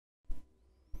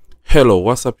Hello,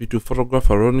 what's up YouTube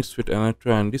photographer ronnixphotography,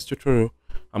 and in this tutorial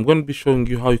I'm going to be showing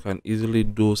you how you can easily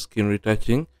do skin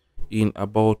retouching in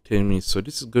about 10 minutes. So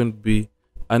this is going to be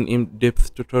an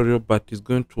in-depth tutorial, but it's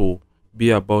going to be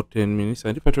about 10 minutes,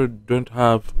 and if at all you don't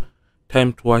have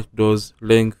time to watch those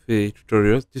lengthy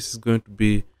tutorials, this is going to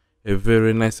be a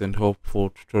very nice and helpful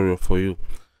tutorial for you.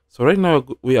 So right now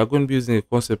we are going to be using a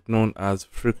concept known as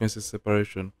frequency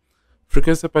separation.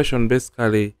 Frequency separation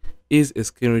basically is a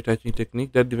skin retouching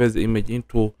technique that divides the image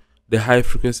into the high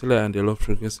frequency layer and the low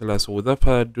frequency layer. So without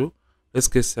further ado, let's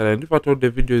get started. And if at all the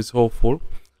video is helpful,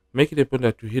 make it a point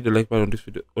that you hit the like button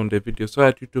on the video so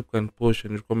that YouTube can push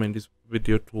and recommend this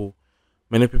video to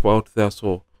many people out there.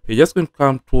 So you're just going to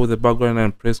come to the background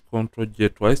and press Ctrl J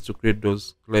twice to create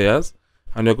those layers,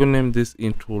 and you're going to name this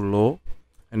into low,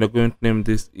 and you're going to name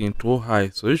this into high.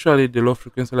 So usually the low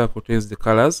frequency layer contains the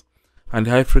colors, and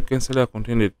the high frequency layer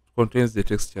contains the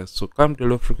textures. So come to the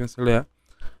low frequency layer,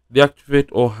 deactivate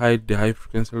or hide the high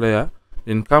frequency layer,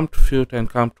 then come to filter and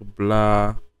come to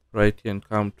blur right here and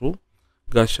come to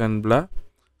Gaussian blur.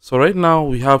 So right now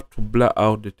we have to blur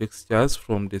out the textures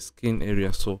from the skin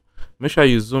area. So make sure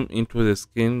you zoom into the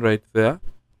skin right there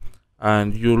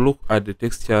and you look at the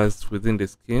textures within the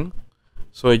skin.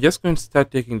 So you're just going to start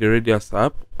taking the radius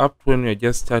up to when you're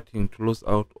just starting to lose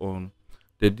out on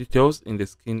the details in the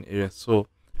skin area. So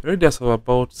radius of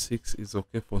about 6 is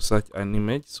okay for such an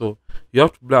image. So you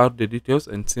have to blur out the details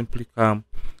and simply come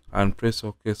and press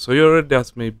OK. So your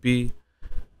radius may be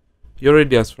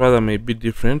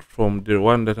different from the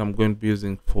one that I'm going to be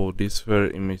using for this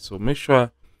very image. So make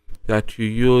sure that you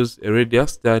use a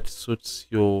radius that suits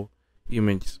your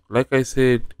image. Like I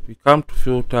said, we come to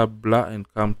filter, blur,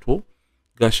 and come to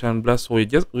Gaussian blur. So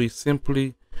we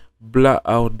simply blur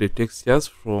out the textures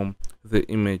from the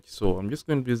image. So I'm just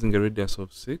going to be using a radius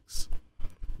of 6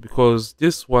 because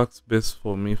this works best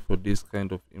for me for this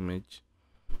kind of image,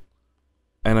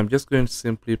 and I'm just going to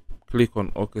simply click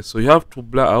on OK. So you have to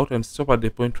blur out and stop at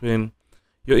the point when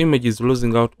your image is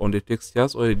losing out on the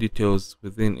textures or the details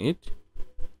within it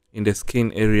in the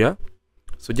skin area.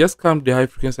 So just come to the high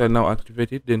frequency and now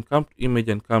activate it, then come to image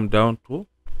and come down to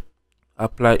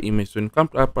apply image. So when you come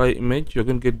to apply image, you're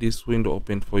going to get this window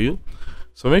open for you.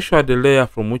 So make sure the layer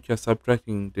from which you're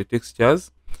subtracting the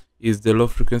textures is the low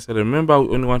frequency layer. Remember,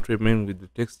 we only want to remain with the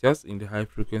textures in the high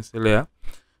frequency layer.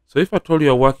 So if at all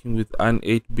you're working with an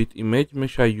 8-bit image,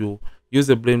 make sure you use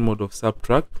the blend mode of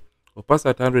subtract, opaque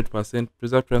at 100%,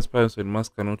 preserve transparency and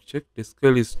mask are not checked, the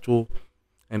scale is 2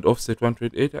 and offset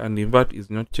 128, and invert is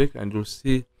not checked, and you'll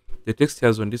see the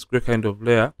textures on this gray kind of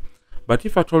layer. But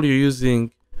if at all you're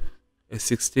using a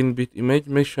 16-bit image,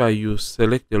 make sure you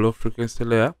select the low frequency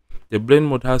layer. The blend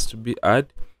mode has to be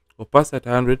add, opaque at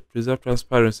 100, preserve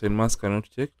transparency and mask are not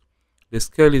checked, the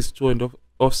scale is 2 and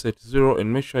offset 0,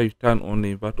 and make sure you turn on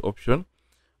the invert option,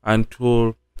 and it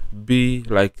will be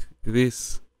like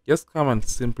this. Just come and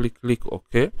simply click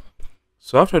OK.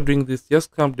 So after doing this,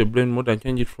 just come to the blend mode and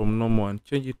change it from normal and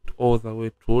change it all the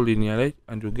way to linear,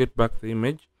 and you'll get back the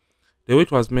image the way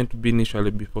it was meant to be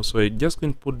initially before. So you're just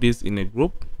going to put this in a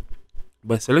group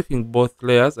by selecting both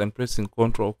layers and pressing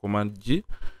Ctrl or Command G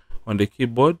on the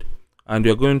keyboard, and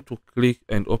you're going to click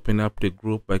and open up the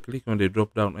group by clicking on the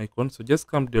drop down icon. So just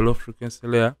come to the low frequency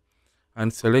layer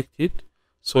and select it.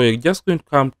 So you're just going to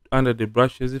come under the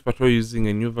brushes. If at all using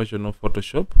a new version of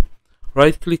Photoshop,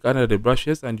 right click under the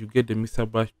brushes and you get the Mr.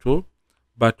 Brush tool,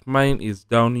 but mine is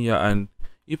down here, and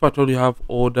if at all you have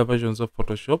older versions of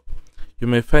Photoshop, you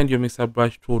may find your Mr.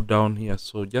 Brush tool down here.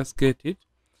 So just get it,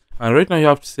 and right now you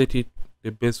have to set it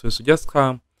the best way. So just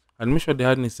come and make sure the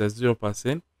hardness is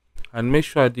 0%, and make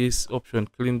sure this option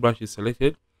clean brush is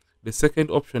selected. The second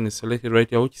option is selected right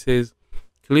here, which says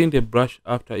clean the brush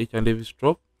after each and every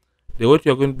stroke. The weight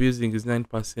you're going to be using is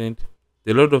 9%,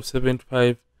 the load of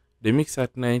 75, the mix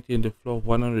at 90, and the flow of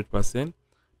 100%.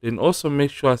 Then also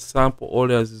make sure sample all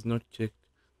layers is not checked,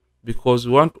 because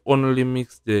we want to only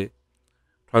mix the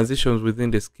transitions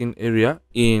within the skin area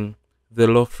in the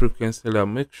low frequency layer.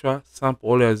 Make sure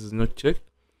sample all layers is not checked.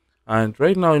 And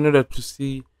right now, in order to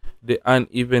see the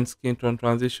uneven skin tone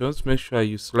transitions, make sure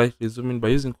you slightly zoom in by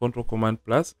using Ctrl Command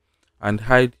Plus and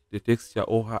hide the texture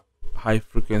or high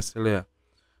frequency layer.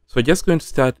 So just going to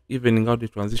start evening out the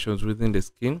transitions within the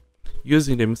skin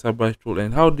using the Mr. Brush tool.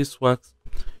 And how this works,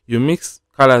 you mix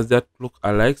colors that look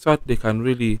alike so that they can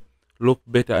really look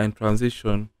better and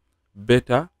transition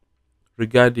better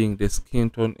regarding the skin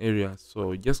tone area.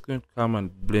 So just going to come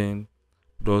and blend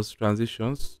those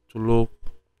transitions to look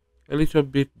a little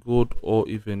bit good or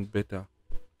even better.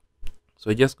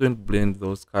 So just going to blend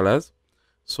those colors.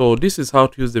 So this is how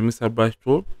to use the Mr. Brush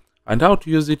tool, and how to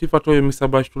use it. If at all your Mr.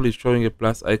 Brush tool is showing a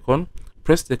plus icon,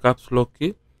 press the caps lock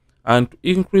key, and to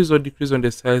increase or decrease on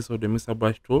the size of the Mr.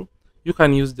 Brush tool, you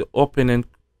can use the open and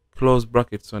close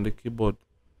brackets on the keyboard.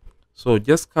 So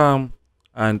just come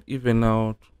and even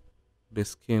out the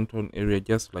skin tone area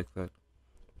just like that.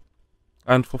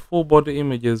 And for full body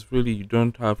images, really you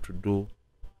don't have to do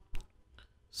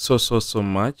so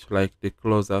much like the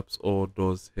close-ups or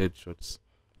those headshots.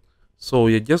 So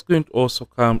you're just going to also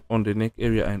come on the neck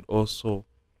area and also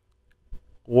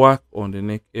work on the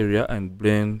neck area and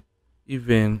blend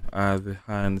even the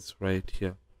hands right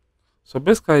here. So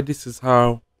basically this is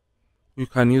how you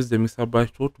can use the Mr.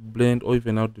 Brush tool to blend or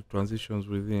even out the transitions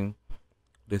within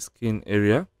the skin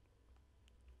area.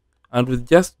 And with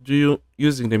just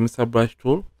using the Mr. Brush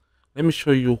tool, let me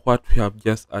show you what we have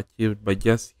just achieved by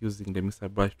just using the Mr.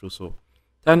 Brush tool. So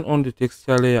turn on the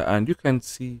texture layer and you can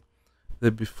see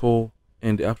the before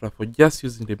and the after for just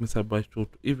using the Mr. Brush tool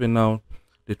to even out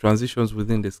the transitions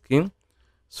within the skin.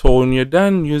 So when you're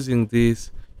done using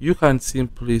this, you can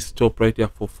simply stop right here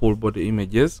for full body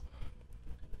images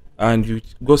and you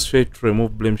go straight to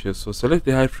remove blemishes. So select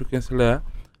the high frequency layer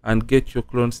and get your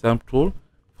clone stamp tool.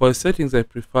 For settings, I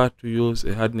prefer to use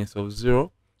a hardness of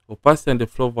 0, opacity and the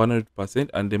flow of 100%,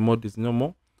 and the mode is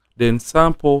normal. Then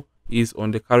sample is on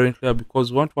the current layer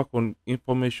because we want to work on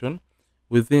information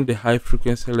within the high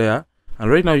frequency layer.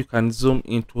 And right now you can zoom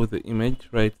into the image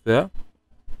right there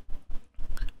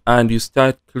and you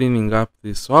start cleaning up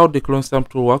this. So how the clone stamp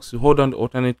tool works, you hold down the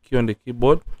alternate key on the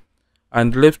keyboard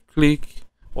and left click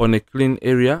on a clean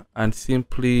area and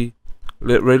simply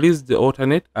release the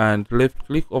alternate and left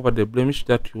click over the blemish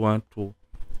that you want to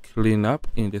clean up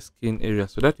in the skin area.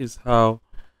 So that is how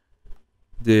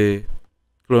the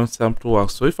clone stamp tool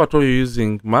works. So if at all you're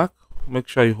using Mac, make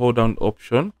sure you hold down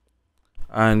Option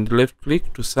and left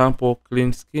click to sample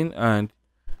clean skin and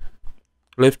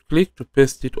left click to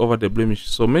paste it over the blemish.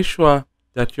 So make sure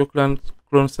that your clone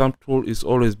stamp tool is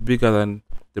always bigger than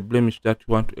the blemish that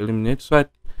you want to eliminate so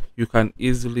that you can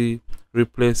easily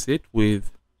replace it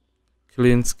with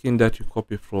clean skin that you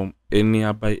copy from a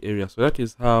nearby area. So that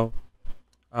is how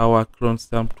our clone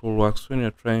stamp tool works when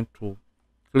you're trying to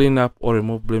clean up or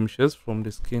remove blemishes from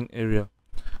the skin area.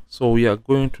 So we are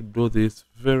going to do this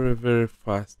very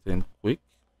fast and quick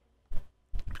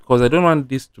because I don't want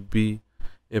this to be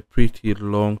a pretty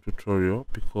long tutorial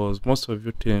because most of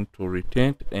you tend to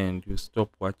retain and you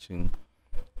stop watching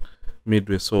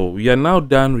midway. So we are now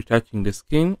done retouching the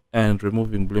skin and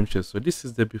removing blemishes. So this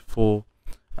is the before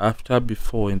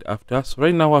and after. So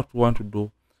right now what we want to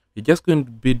do, we're just going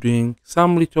to be doing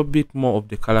some little bit more of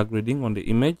the color grading on the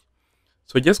image.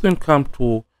 So just going to come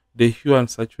to the hue and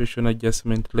saturation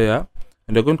adjustment layer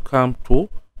and we're going to come to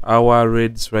our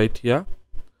reds right here.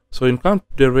 So in come to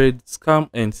the reds, come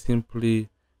and simply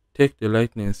take the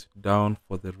lightness down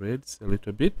for the reds a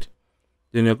little bit.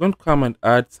 Then you're going to come and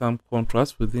add some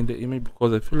contrast within the image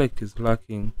because I feel like it's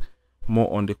lacking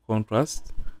more on the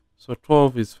contrast. So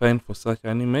 12 is fine for such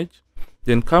an image.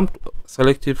 Then come to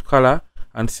selective color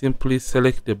and simply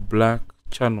select the black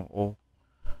channel.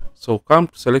 So come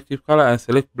to selective color and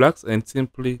select blacks and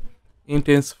simply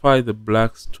intensify the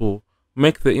blacks to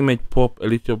make the image pop a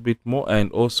little bit more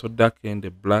and also darken the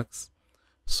blacks.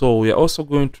 So we are also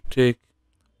going to take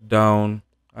down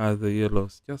the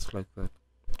yellows just like that.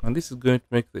 And this is going to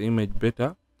make the image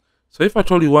better. So if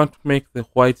at all you want to make the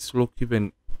whites look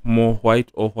even more white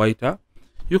or whiter,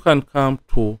 you can come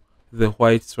to the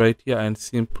whites right here and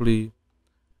simply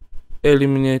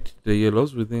eliminate the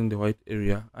yellows within the white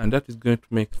area, and that is going to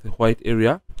make the white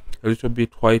area a little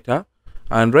bit whiter.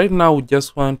 And right now we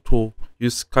just want to,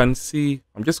 you can see,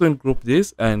 I'm just going to group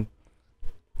this and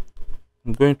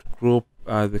I'm going to group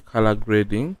the color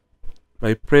grading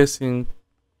by pressing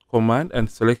Command and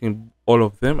selecting all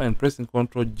of them and pressing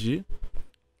Ctrl G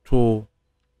to,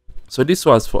 so this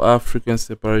was for our frequency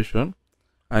separation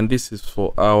and this is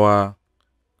for our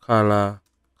color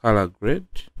grade.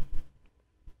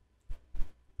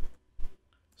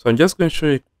 So I'm just going to show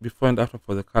you before and after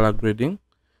for the color grading.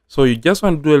 So you just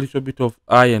want to do a little bit of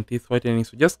eye and teeth whitening.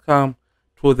 So just come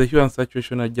to the hue and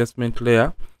saturation adjustment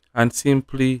layer and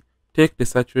simply take the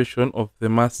saturation of the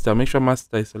master. Make sure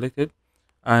master is selected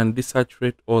and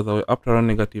desaturate all the way up to around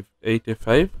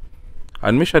 -85.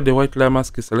 And make sure the white layer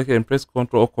mask is selected and press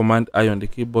Ctrl or Command I on the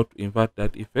keyboard to invert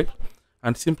that effect.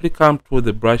 And simply come to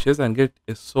the brushes and get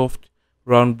a soft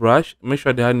round brush. Make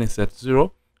sure the hardness is at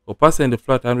 0, opacity and the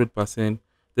flow at 100%.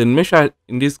 Then make sure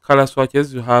in these color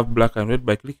swatches you have black and red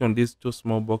by clicking on these two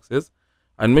small boxes.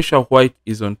 And make sure white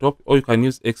is on top, or you can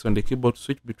use X on the keyboard to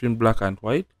switch between black and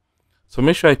white. So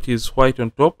make sure it is white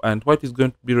on top, and white is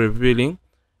going to be revealing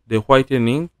the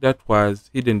whitening that was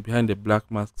hidden behind the black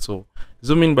mask. So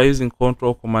Zoom in by using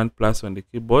Ctrl Command plus on the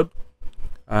keyboard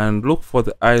and look for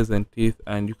the eyes and teeth,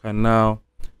 and you can now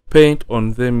paint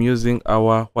on them using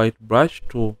our white brush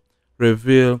to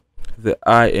reveal the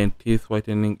eye and teeth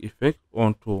whitening effect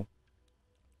onto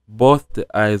both the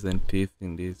eyes and teeth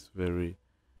in this very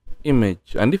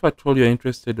image. And if at all you're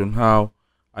interested on how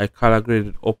I color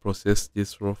graded or processed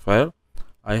this raw file,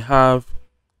 I have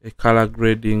a color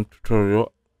grading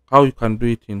tutorial how you can do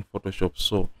it in Photoshop.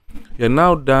 So you're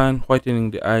now done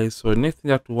whitening the eyes. So next thing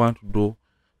that we want to do,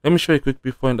 let me show you a quick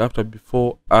before and after,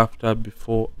 before,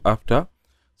 after.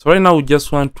 So right now we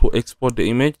just want to export the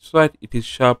image so that it is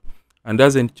sharp and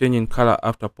doesn't change in color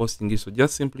after posting it. So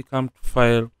just simply come to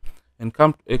File and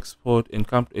come to Export and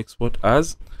come to Export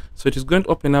As. So it is going to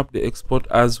open up the Export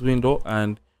As window,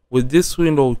 and with this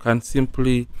window we can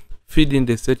simply feed in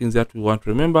the settings that we want.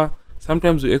 Remember,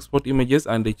 sometimes we export images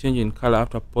and they change in color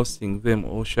after posting them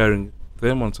or sharing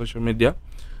them on social media.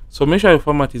 So make sure your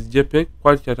format is JPEG,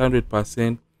 quality at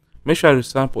 100%. Make sure your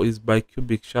sample is by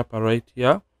cubic sharper right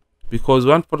here, because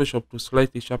we want Photoshop to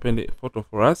slightly sharpen the photo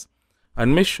for us.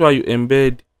 And make sure you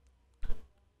embed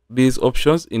these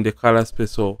options in the color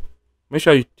space. So make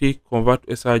sure you tick convert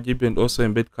to sRGB and also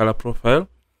embed color profile.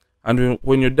 And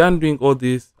when you're done doing all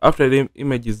this, after the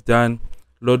image is done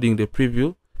loading the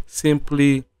preview,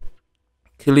 simply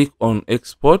click on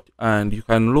export and you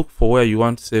can look for where you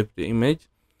want to save the image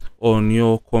on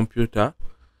your computer.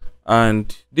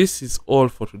 And this is all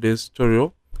for today's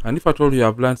tutorial. And if at all you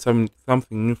have learned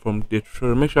something new from the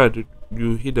tutorial, make sure that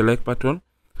you hit the like button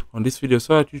on this video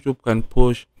so that YouTube can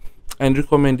push and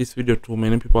recommend this video to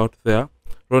many people out there.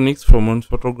 Ronnix from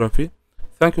Ronnixphotography.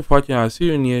 Thank you for watching. I'll see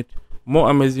you in yet more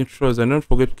amazing tutorials, and don't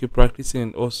forget to keep practicing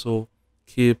and also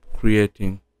keep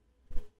creating.